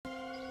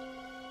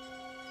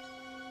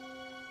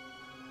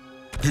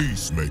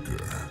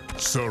Peacemaker,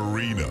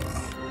 Serena.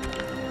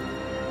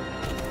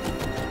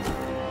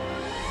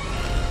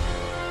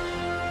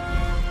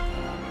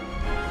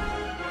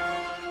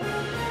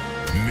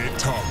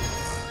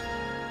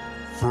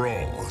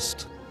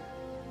 Frost.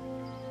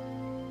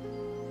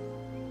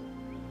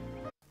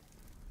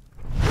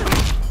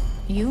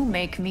 You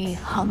make me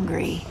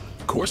hungry.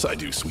 Of course I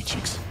do, sweet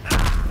cheeks.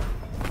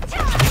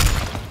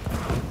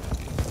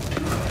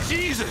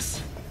 Jesus!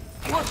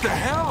 What the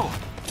hell?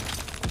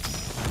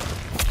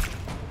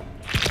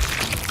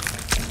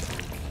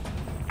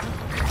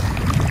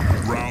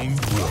 Round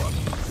one,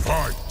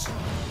 fight!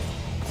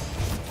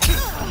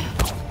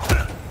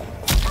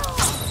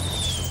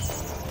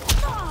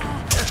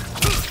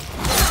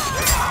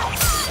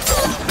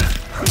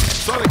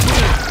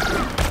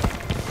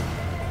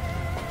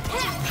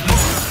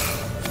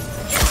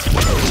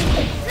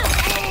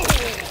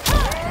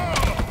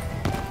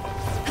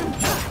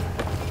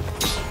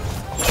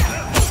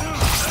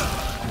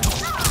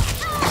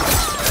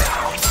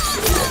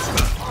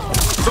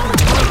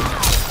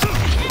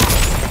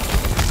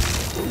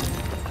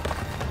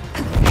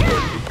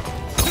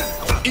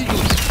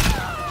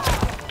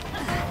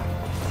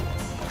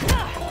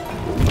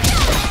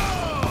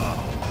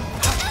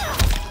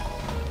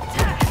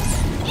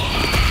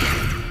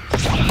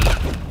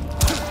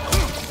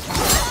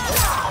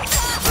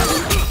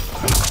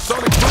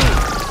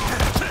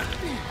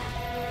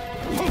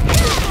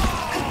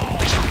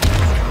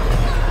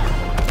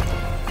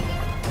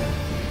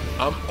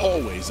 I'm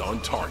always on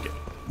target.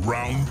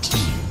 Round two,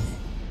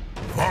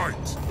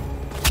 fight!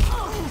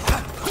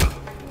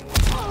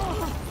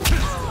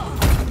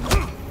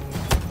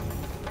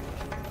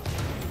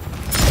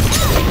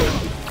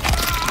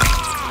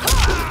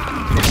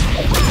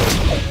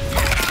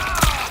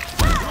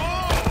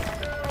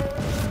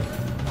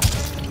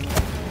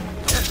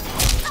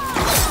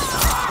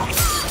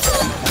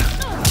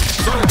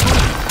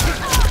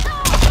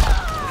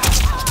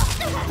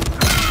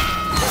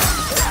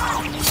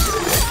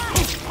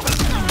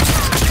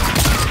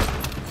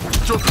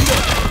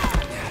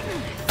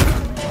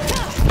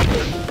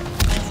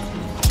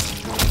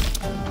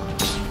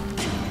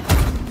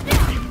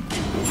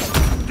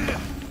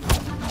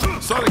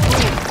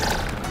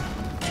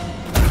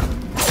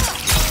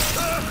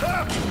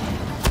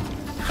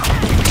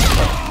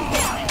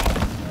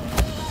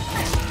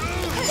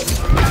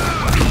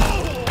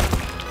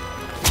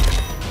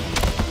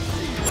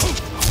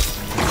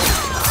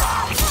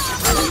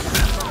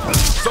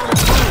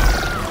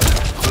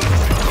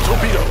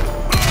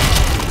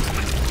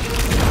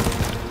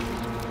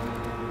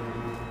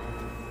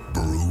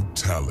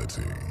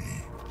 Brutality.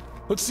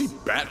 Let's see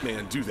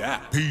Batman do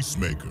that.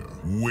 Peacemaker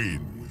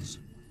wins.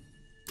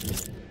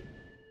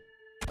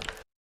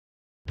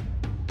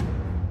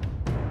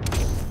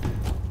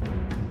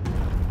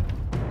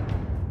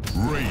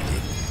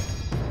 Raiden.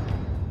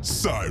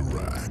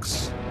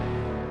 Cyrax.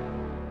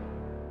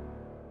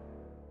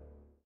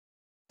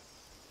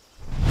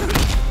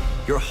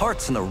 Your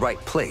heart's in the right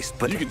place,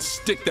 but... You can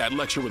stick that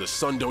lecture where the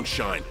sun don't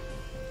shine.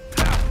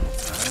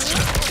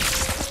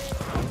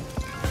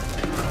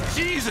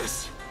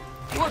 Jesus!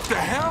 What the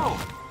hell?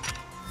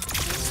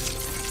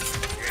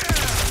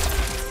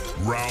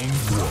 Round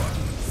one,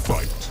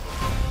 fight.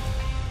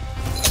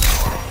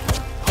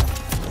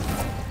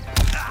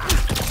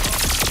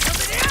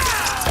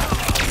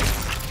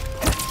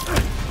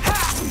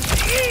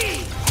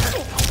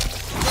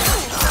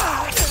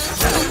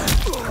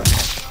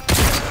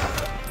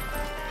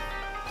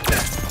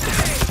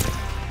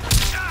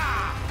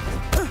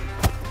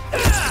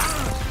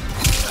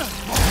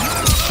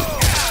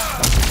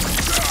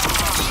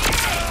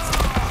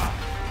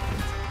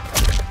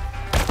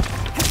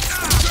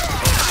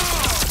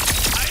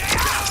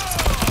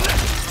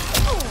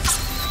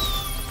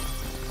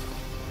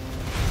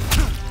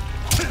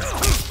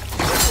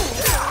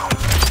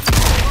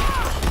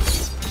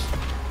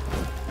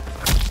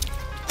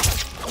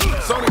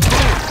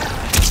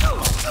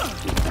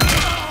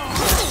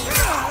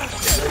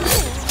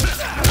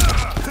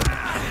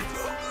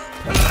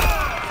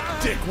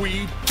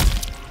 Dickweed.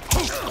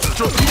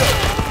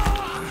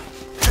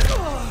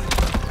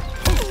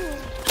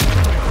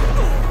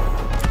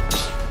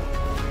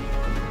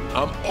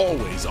 I'm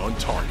always on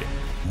target.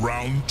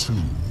 Round two,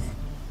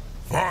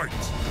 fight!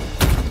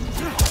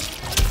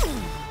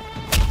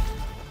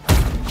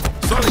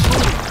 Sonic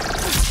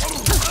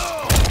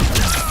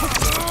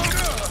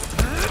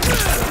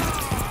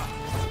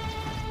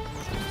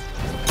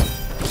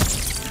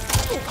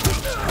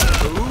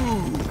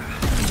Boom.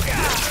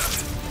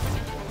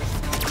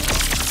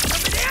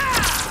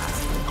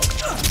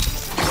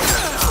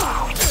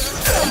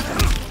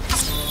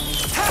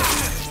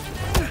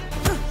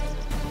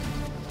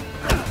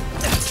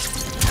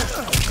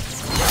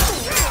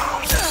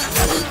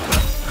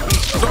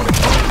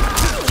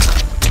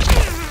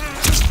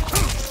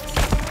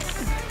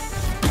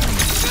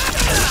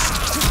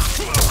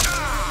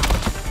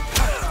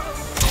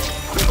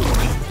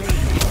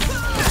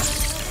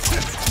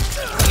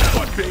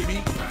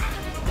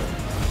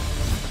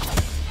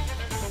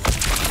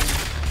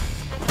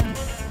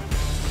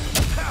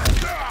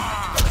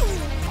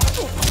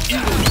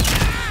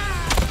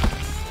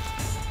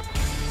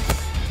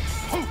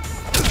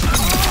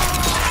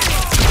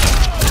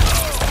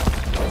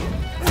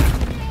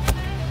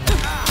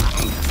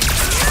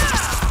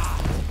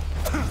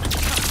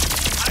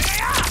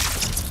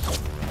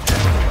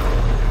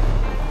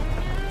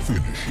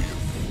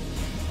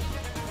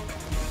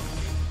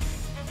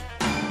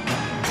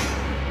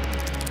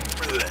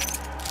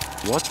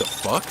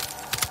 fuck?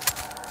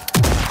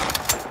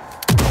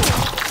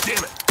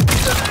 Damn it!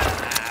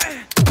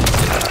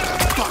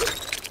 Fuck!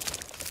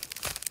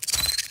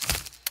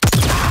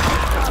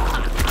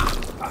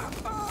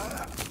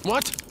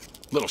 What?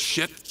 Little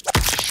shit.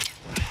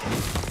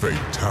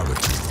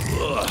 Fatality.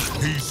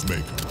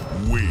 Peacemaker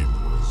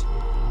wins.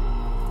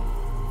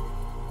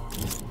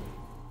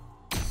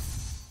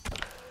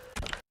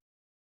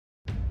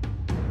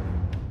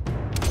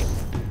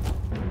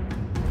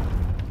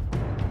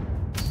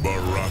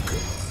 Baraka.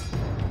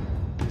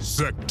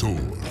 Sector.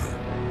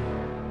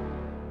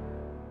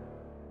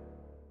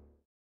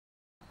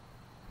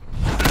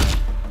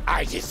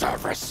 I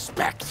deserve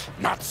respect,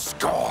 not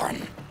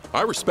scorn.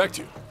 I respect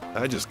you.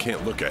 I just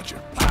can't look at you.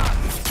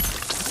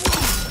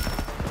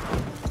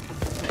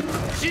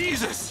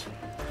 Jesus!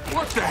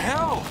 What the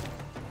hell?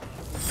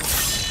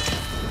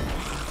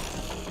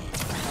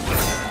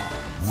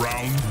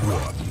 Round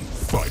one,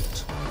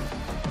 fight.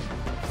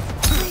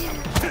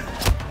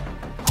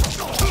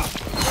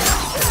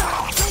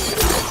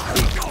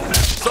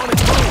 Sonic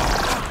Boom!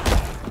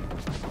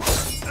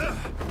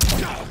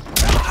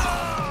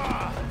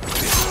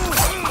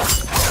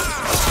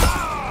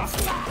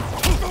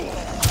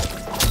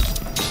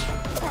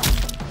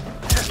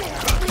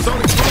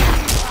 Sonic Boom!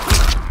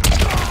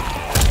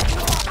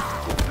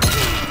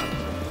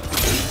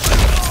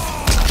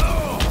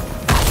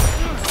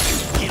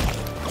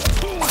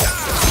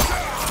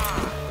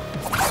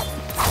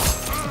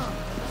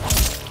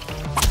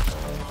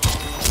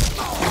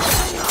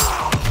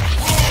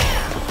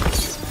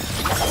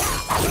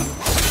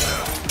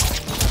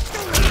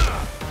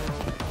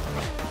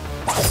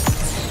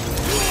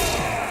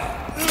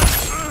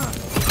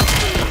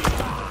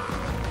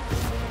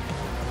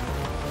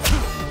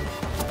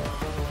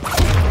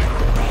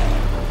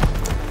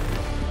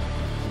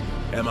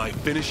 Am I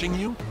finishing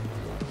you?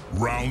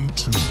 Round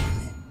two,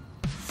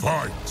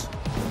 fight.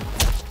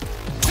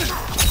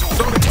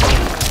 Sonic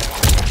Boom!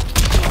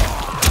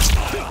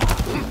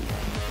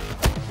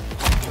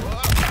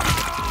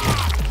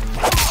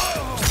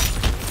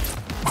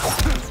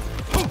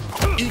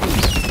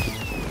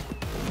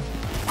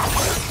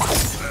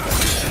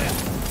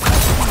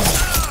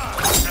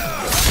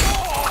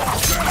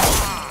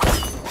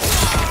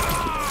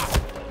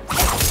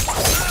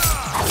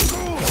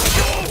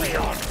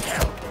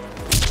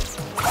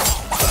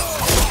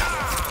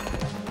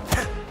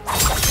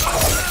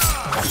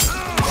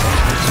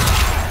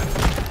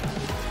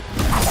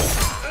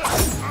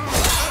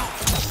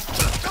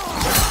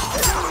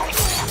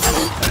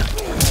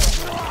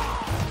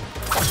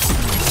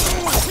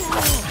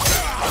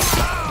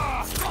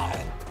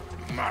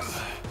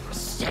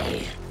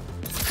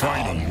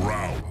 Final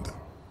round,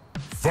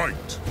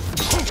 fight.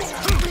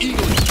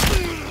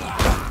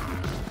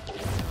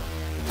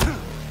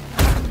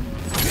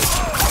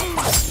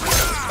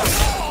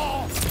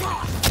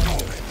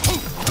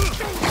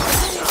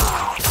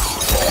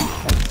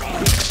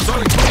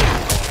 Sonic Boom!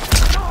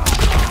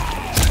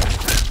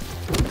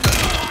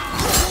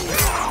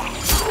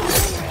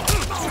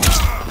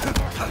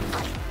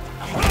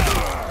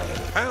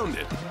 Pound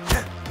it!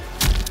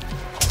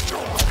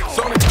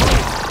 Sonic Boom!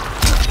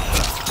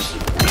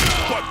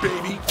 What,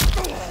 baby?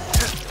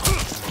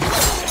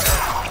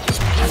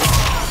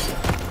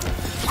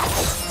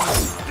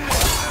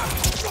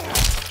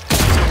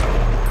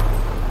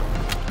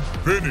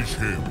 Finish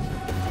him.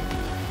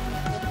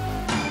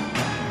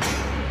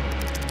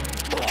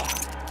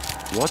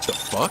 What the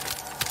fuck?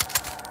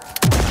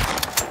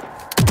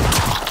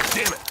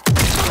 Damn it!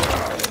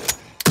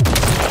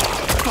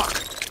 Fuck!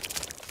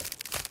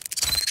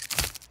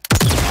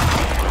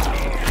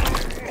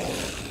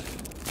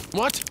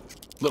 What?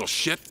 Little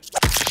shit.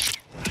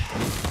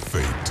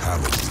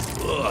 Fatality.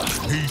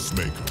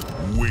 Peacemaker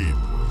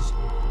wins.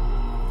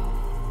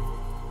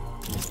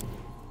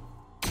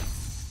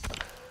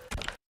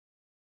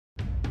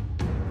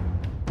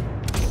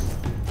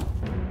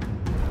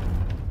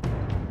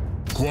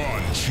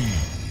 Quan Chi.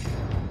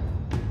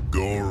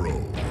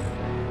 Goro.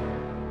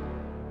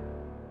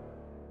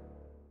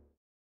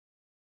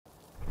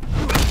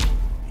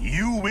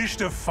 You wish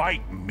to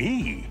fight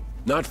me?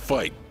 Not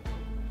fight.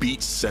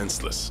 Beat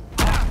senseless.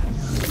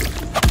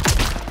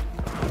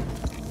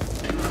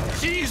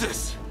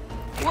 Jesus!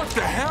 What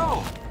the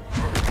hell?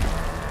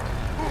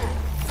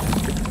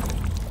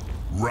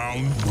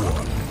 Round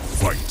one,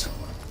 fight.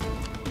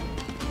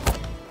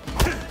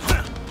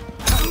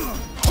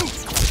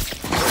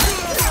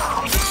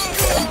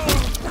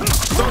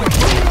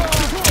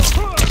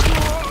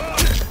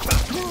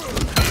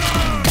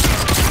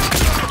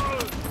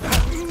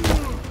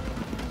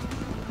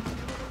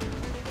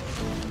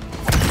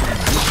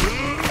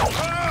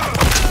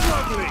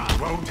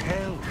 Won't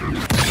help.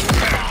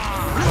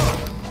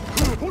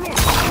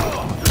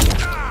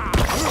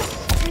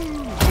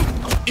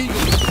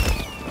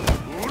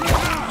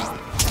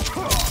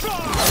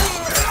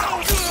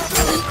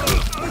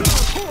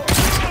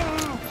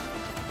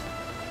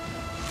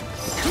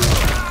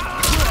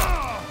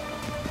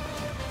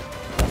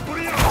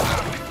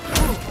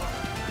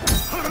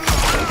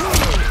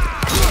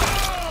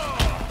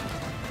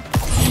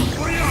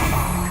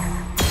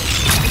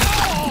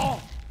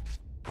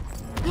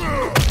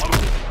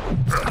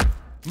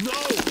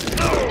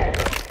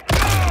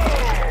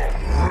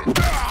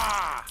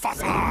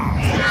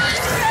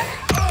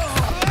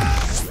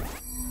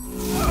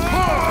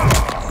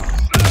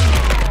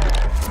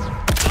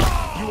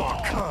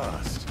 are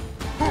cursed.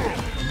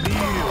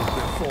 Kneel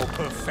before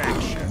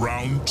perfection.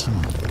 Round 2.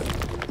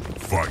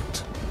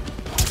 Fight.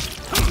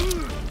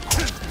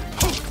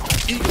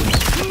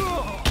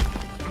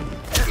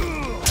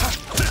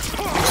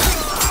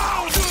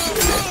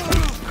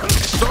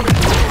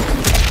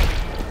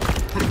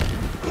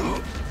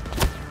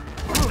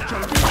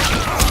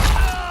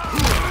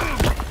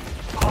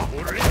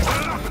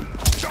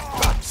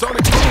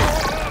 Sonic Boom!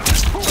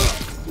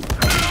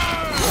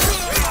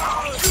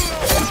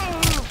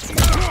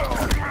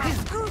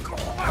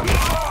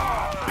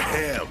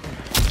 Bam!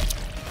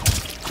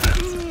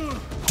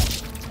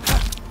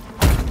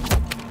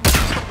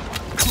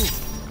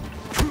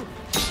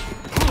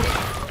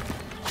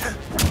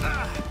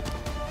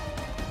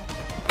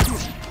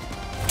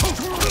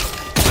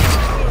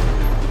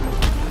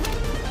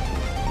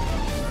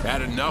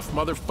 That enough,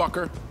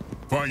 motherfucker?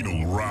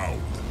 Final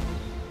round.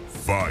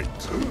 Fight.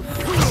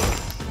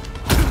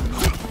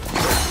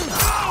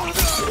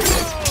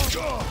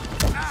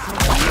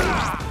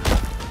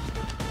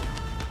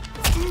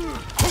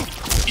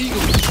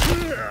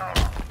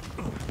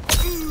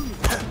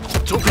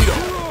 Torpedo!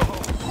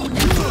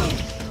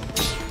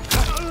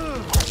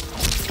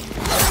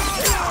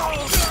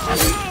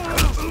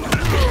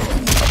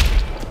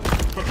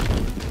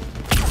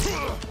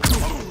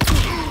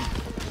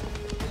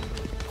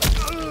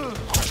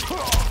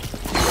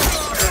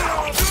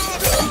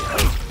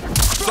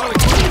 Sonic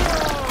Boom!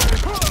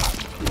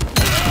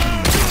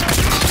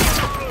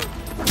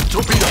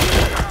 Torpedo!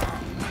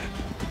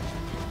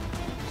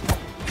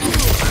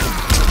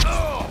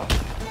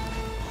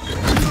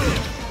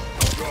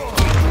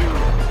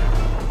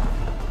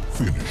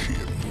 Finish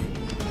him.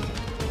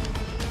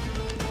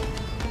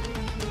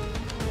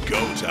 Go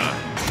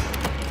time!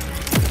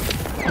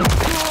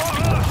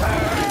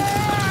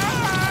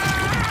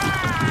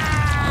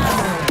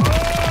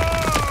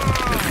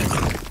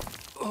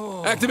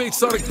 Activate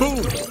Sonic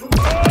Boom!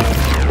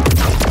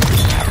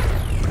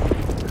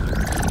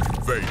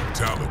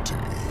 Fatality.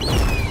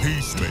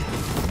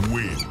 Peacemaker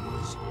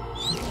wins.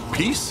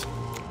 Peace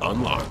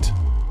unlocked.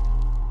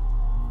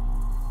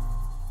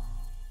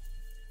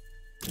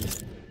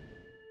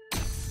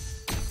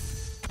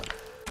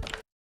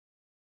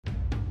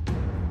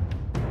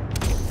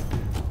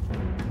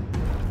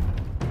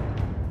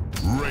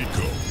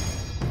 Reiko.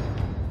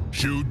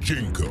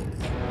 Shujinko.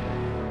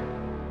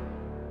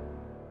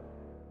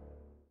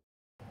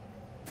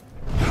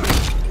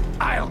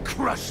 I'll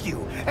crush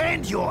you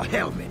and your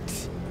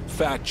helmet.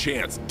 Fat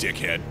chance,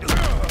 dickhead.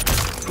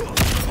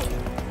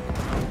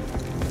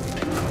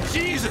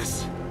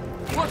 Jesus!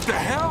 What the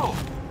hell?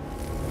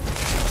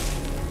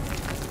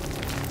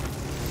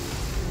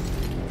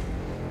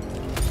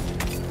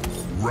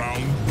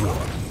 Round 1.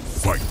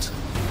 Fight.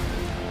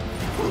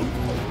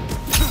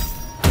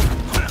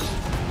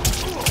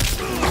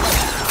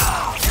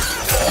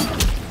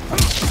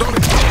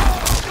 Sonic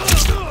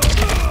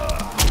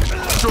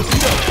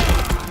Torpedo!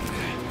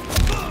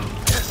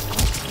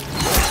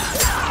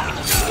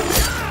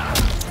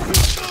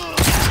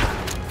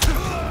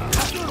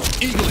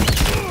 Eagle!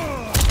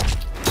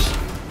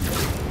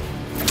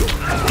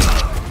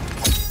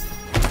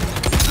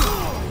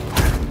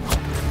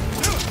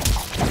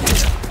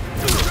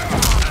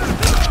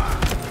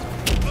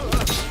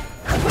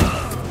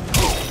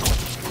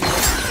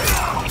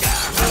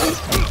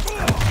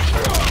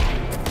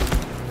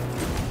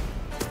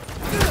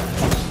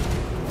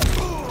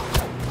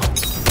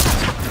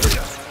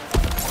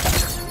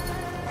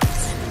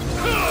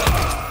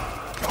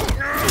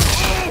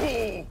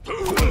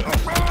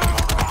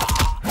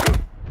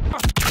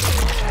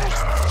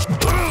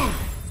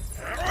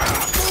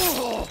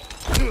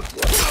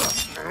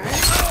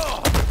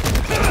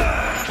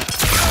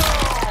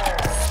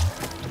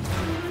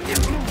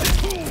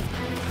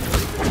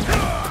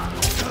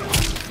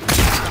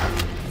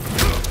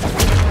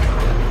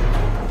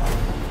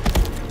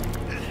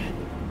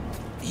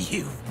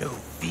 You've no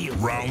feel.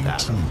 Round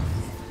 2.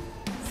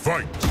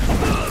 Fight.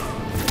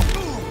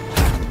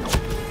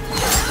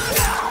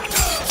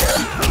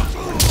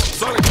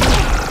 Sonic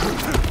Boom!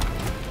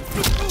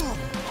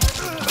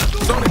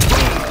 Sonic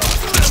Boom!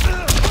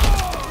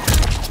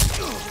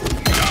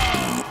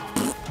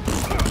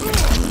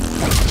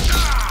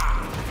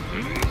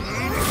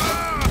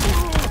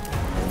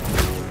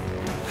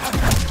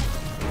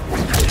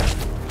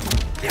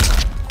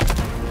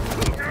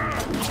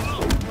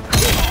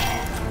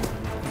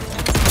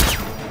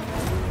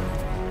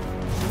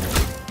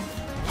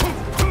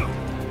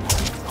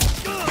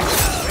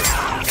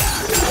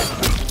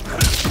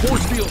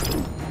 Force field!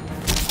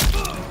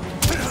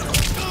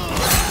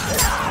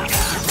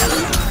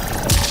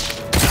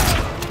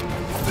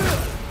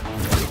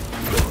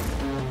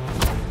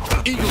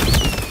 Eagle!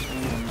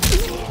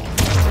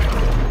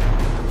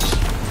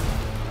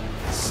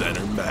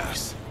 Center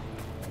mass.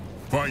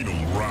 Final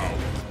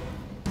round.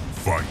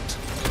 Fight.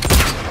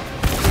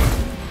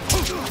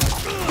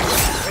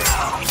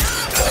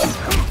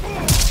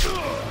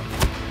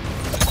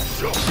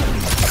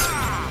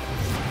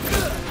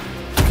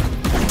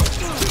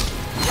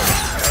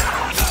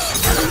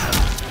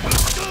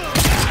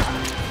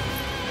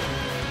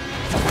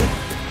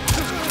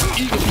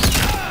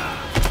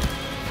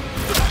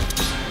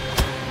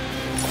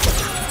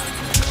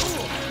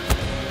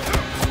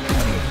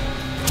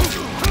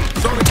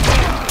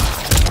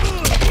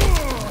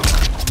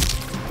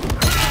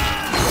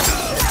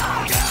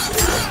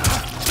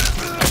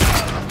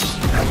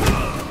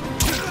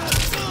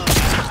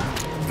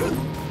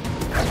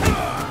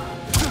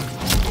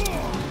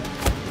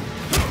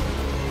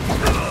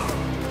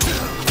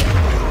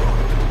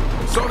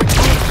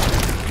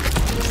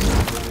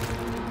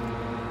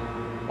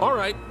 All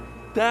right,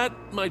 that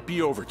might be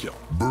overkill.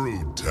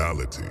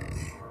 Brutality.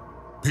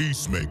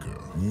 Peacemaker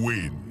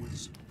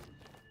wins.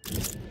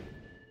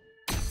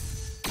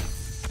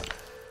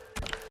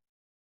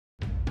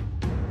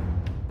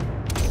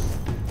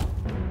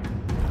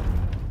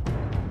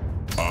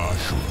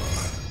 Ashra.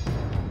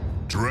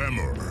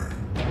 Tremor.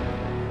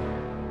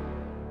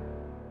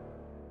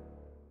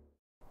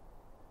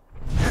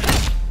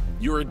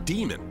 You're a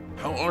demon.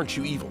 How aren't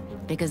you evil?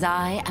 Because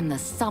I am the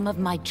sum of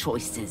my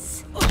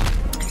choices.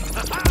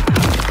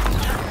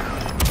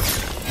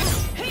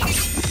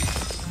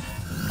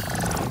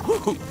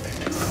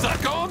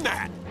 Suck on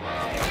that!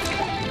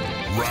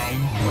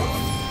 Round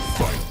one,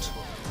 fight.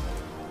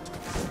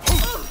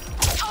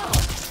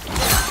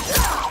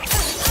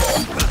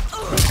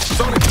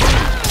 Sonic Boom!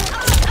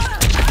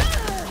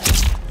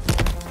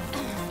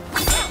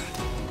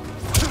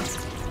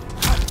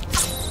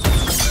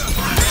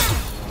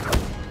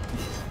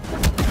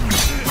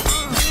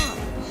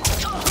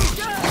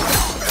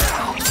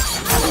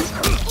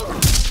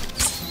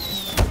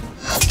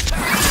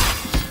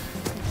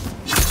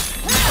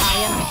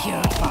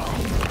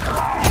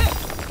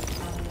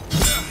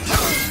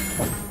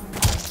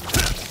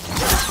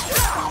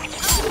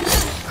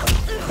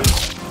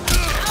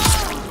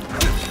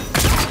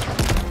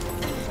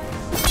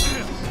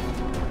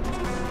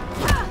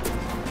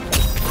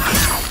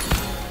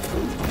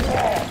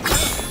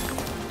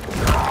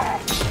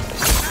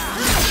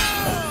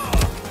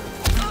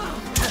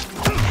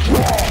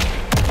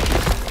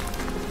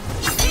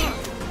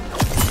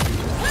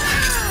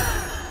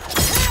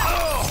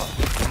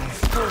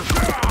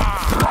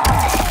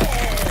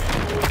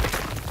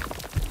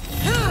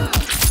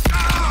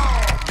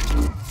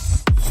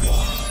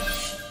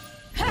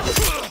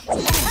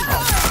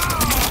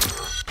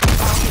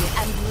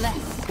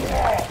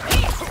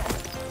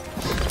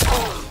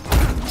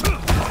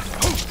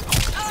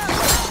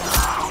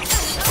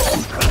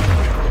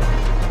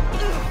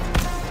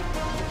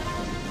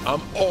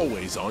 I'm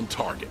always on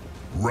target.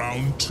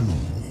 Round two,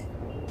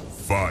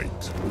 fight.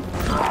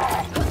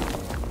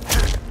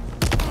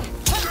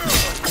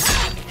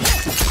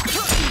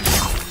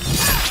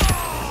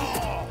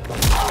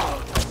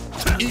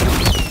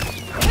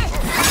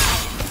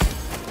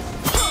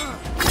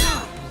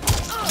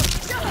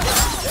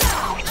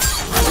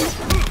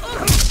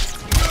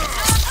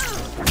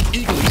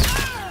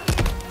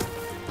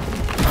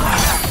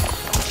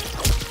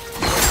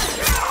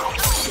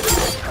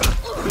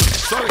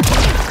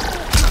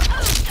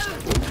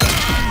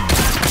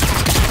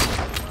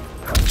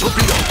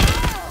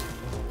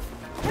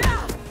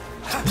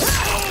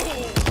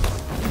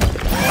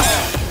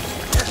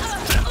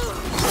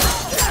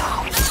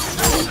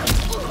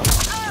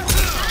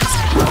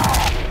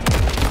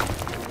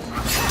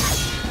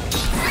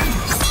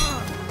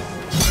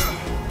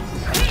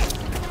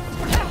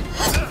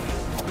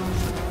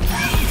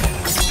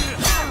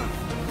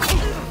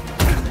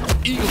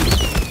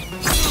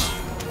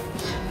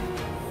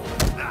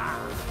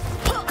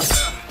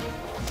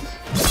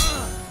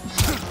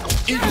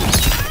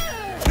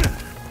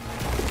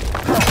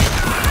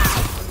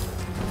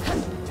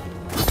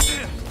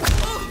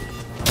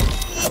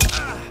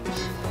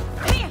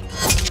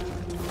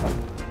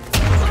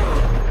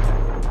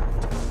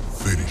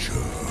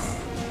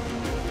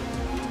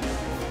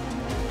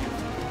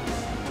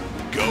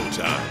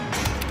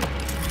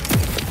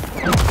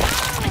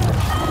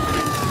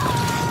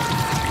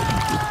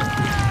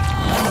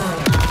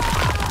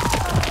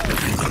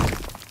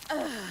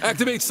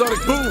 Activate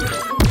Sonic Boom!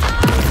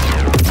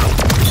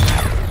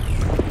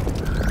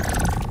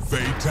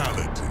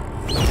 Fatality.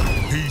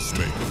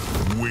 Peacemaker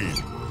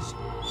wins.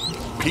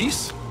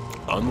 Peace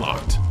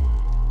unlocked.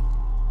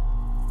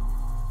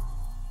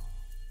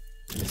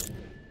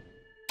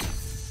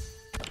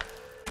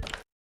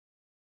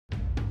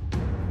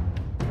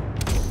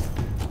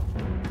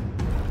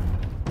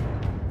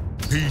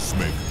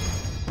 Peacemaker.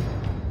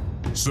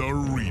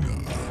 Serena.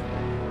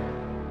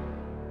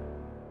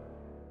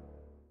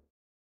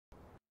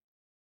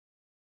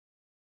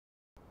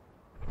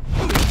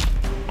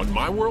 On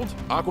my world,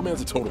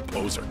 Aquaman's a total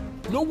poser.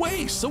 No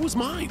way, so is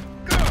mine.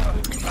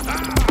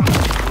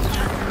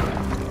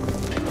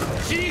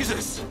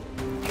 Jesus!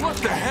 What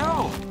the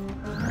hell?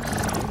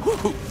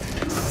 Woo-hoo.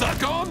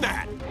 Suck on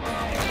that!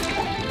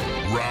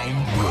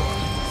 Round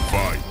one,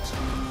 fight.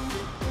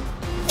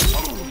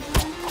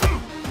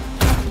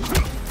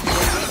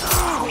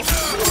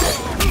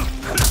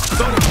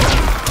 Sonic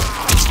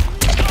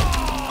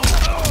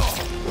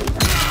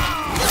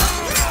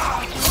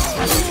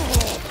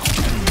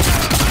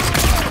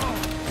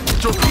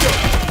Torpedo!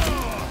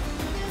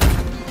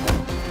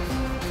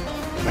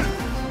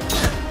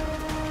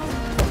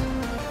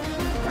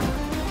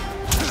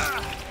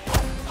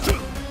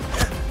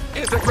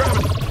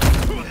 Anti-gravity!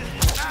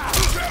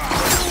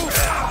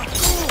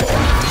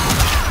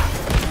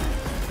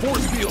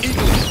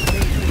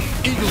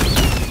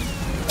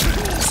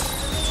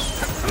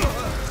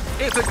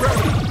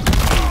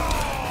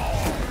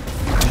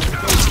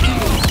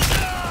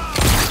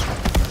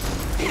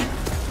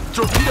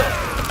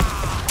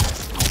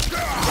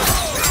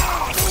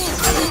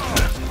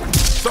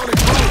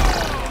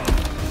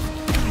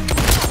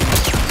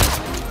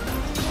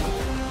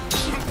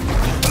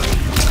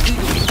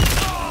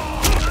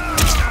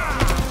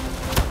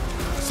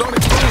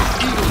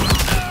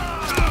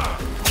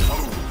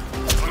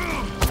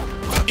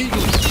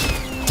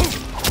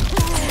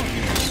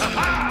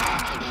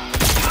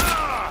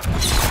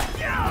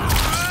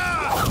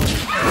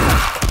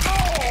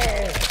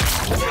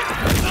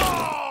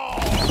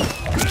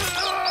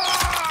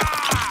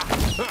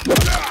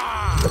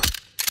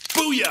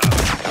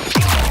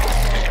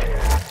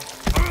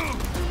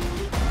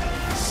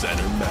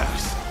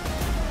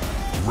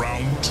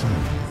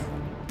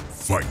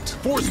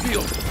 Force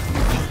field.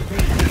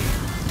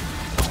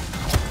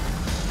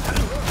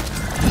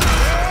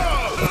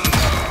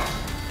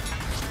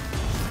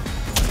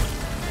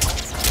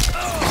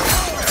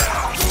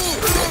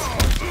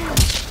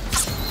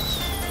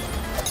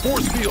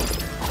 Force field.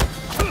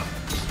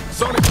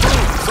 Sonic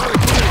boom.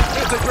 Sonic boom.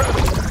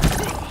 Anti-gravity.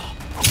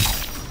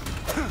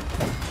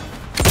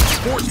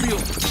 Force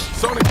field.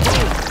 Sonic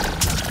boom.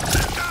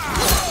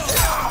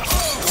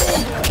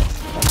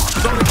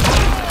 Sonic boom.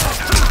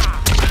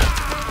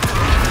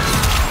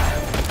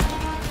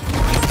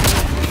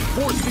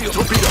 Force field.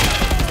 Torpedo.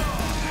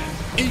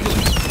 Eagle.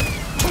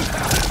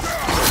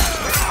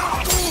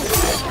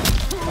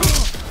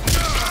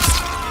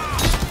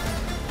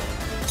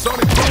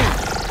 Sonic boom.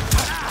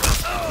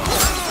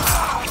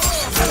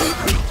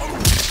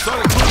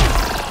 Sonic boom.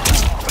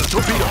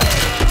 Torpedo.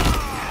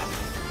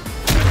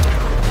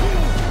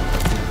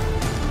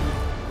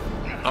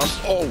 I'm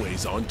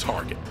always on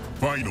target.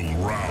 Final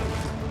round.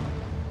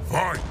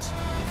 Fight!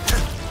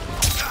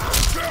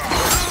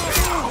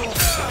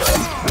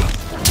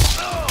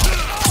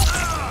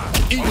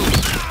 Eagle.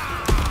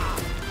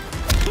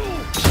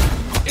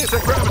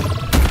 Anti-gravity.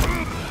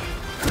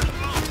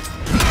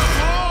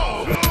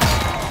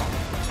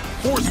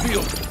 Force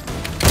field.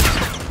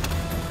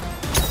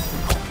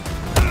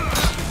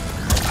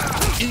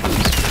 Eagle.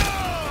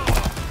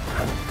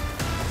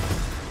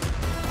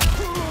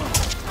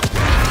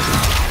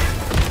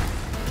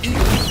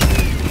 Eagle.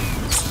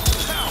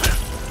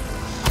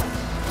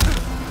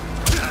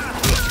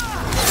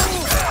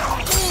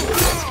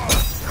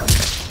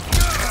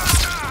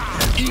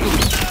 Eagle.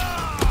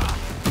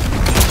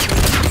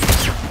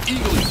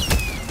 Eagle.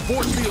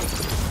 Force field.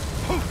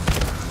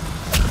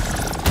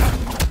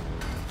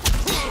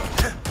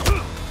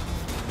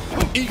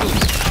 Eagle.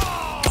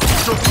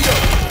 Torpedo.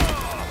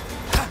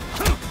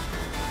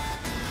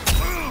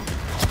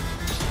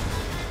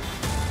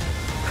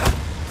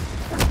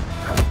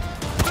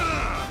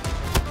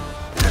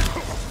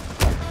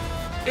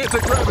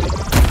 Anti-gravity.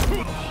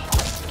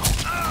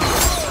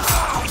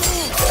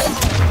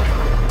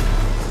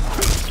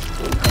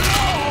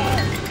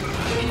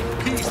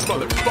 Peace,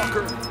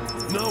 motherfucker.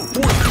 No.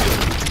 Force field.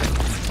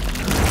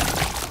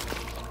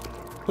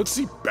 Let's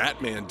see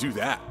Batman do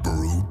that.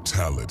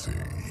 Brutality.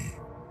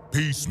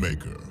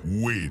 Peacemaker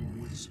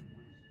wins.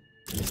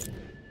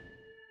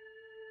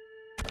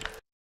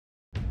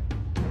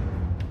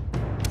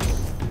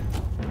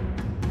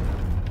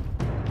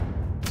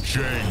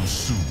 Shang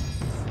Tsung.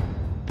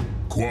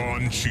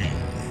 Quan Chi.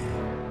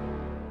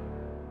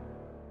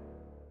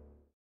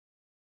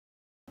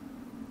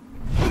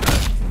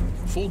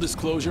 Full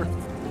disclosure,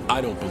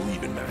 I don't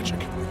believe in magic.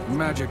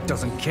 Magic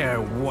doesn't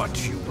care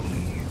what you believe.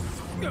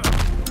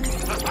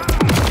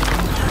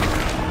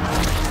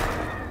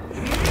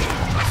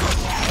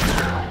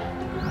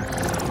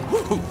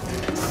 Woo-hoo.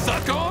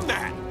 Suck on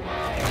that!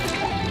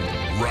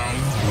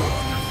 Round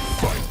one.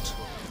 Fight.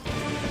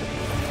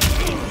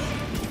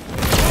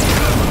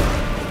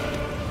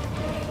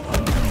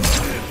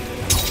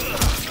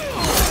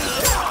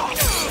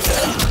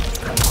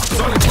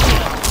 Sonic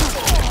boom.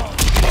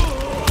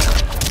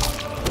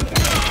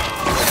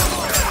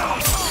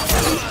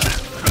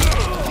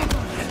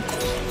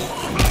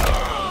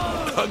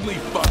 Ugly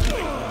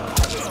fuckling.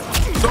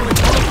 Sonic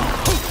boom.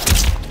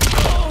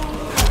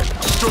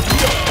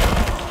 Torpedo.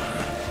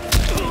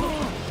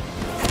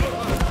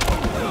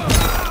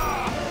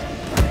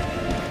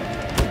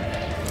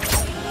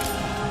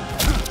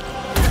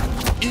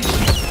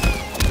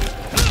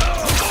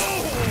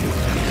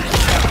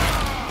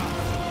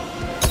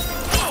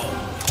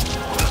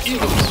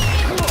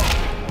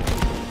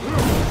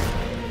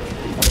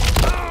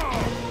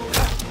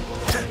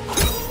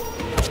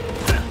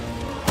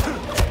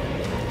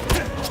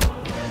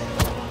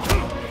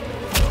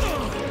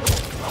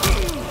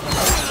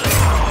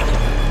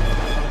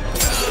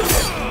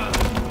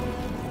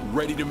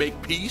 Ready to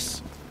make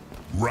peace?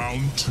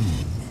 Round two.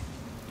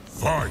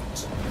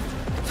 Fight.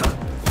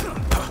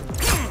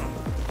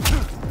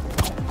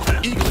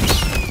 Eagle.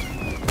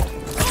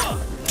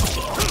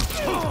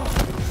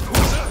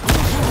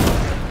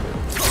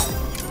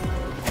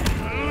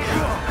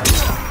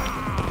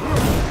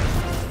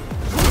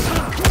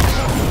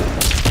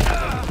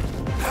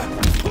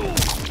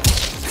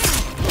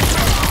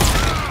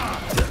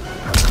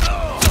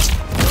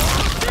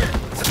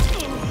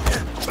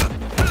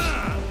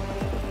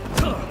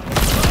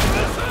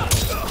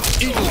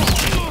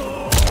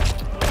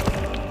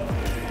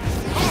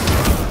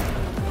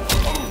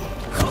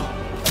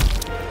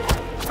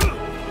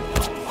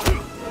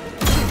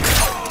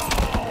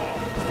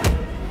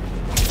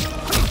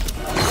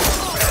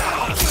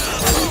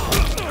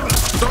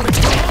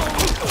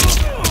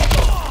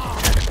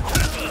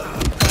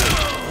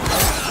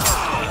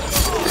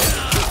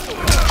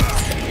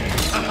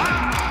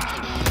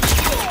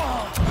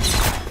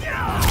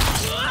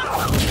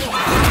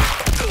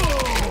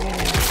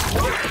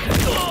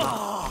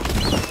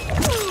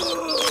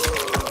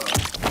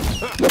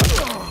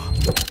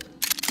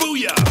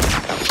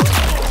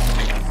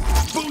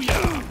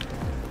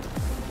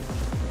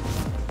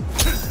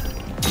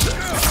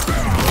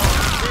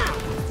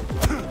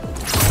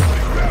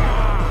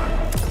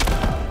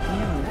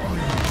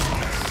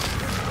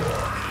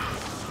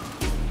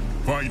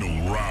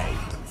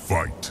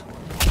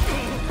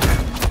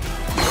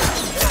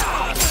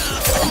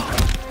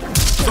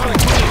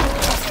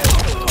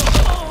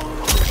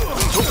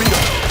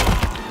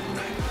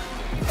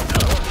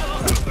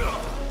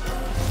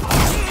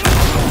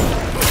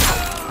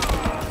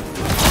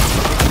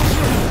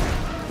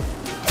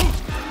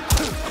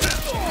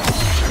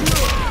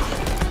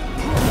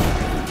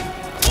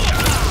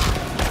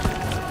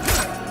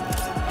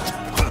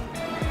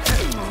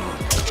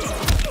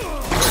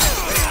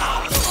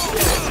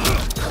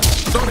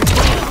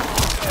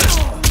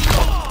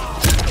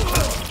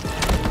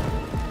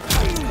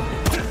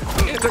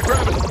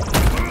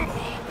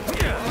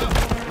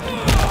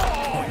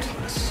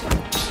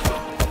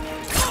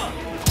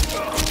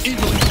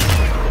 Easily.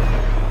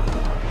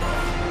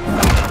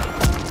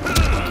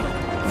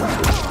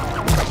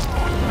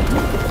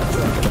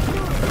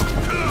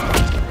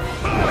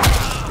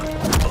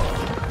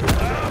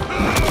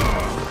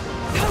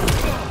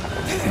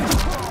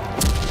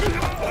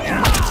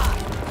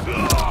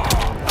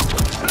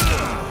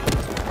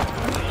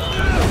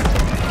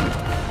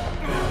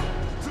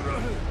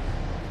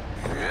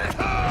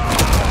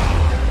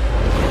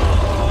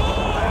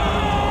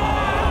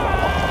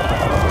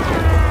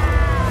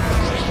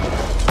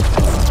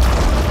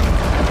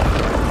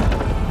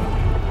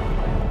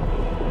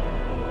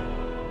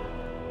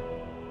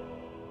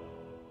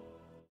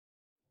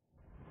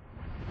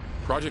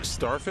 Project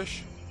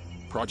Starfish?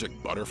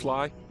 Project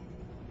Butterfly?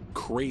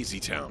 Crazy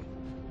town.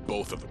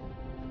 Both of them.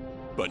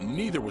 But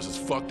neither was as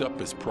fucked up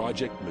as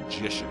Project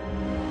Magician.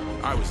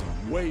 I was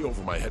way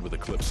over my head with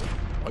Eclipse.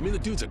 I mean, the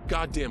dude's a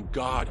goddamn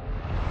god.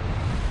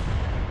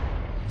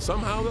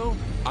 Somehow, though,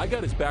 I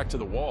got his back to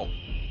the wall.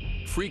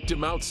 Freaked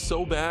him out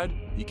so bad,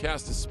 he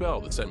cast a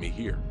spell that sent me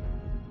here.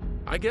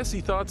 I guess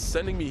he thought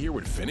sending me here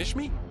would finish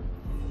me?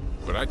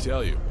 But I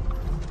tell you,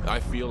 I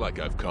feel like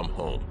I've come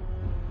home.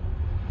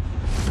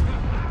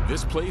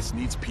 This place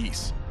needs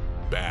peace.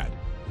 Bad.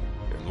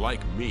 And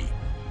like me,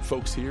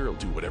 folks here will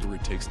do whatever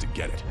it takes to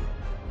get it.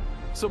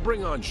 So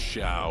bring on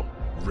Shao,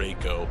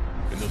 Reiko,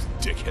 and those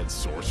dickhead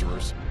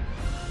sorcerers.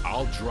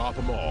 I'll drop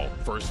them all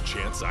first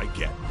chance I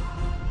get.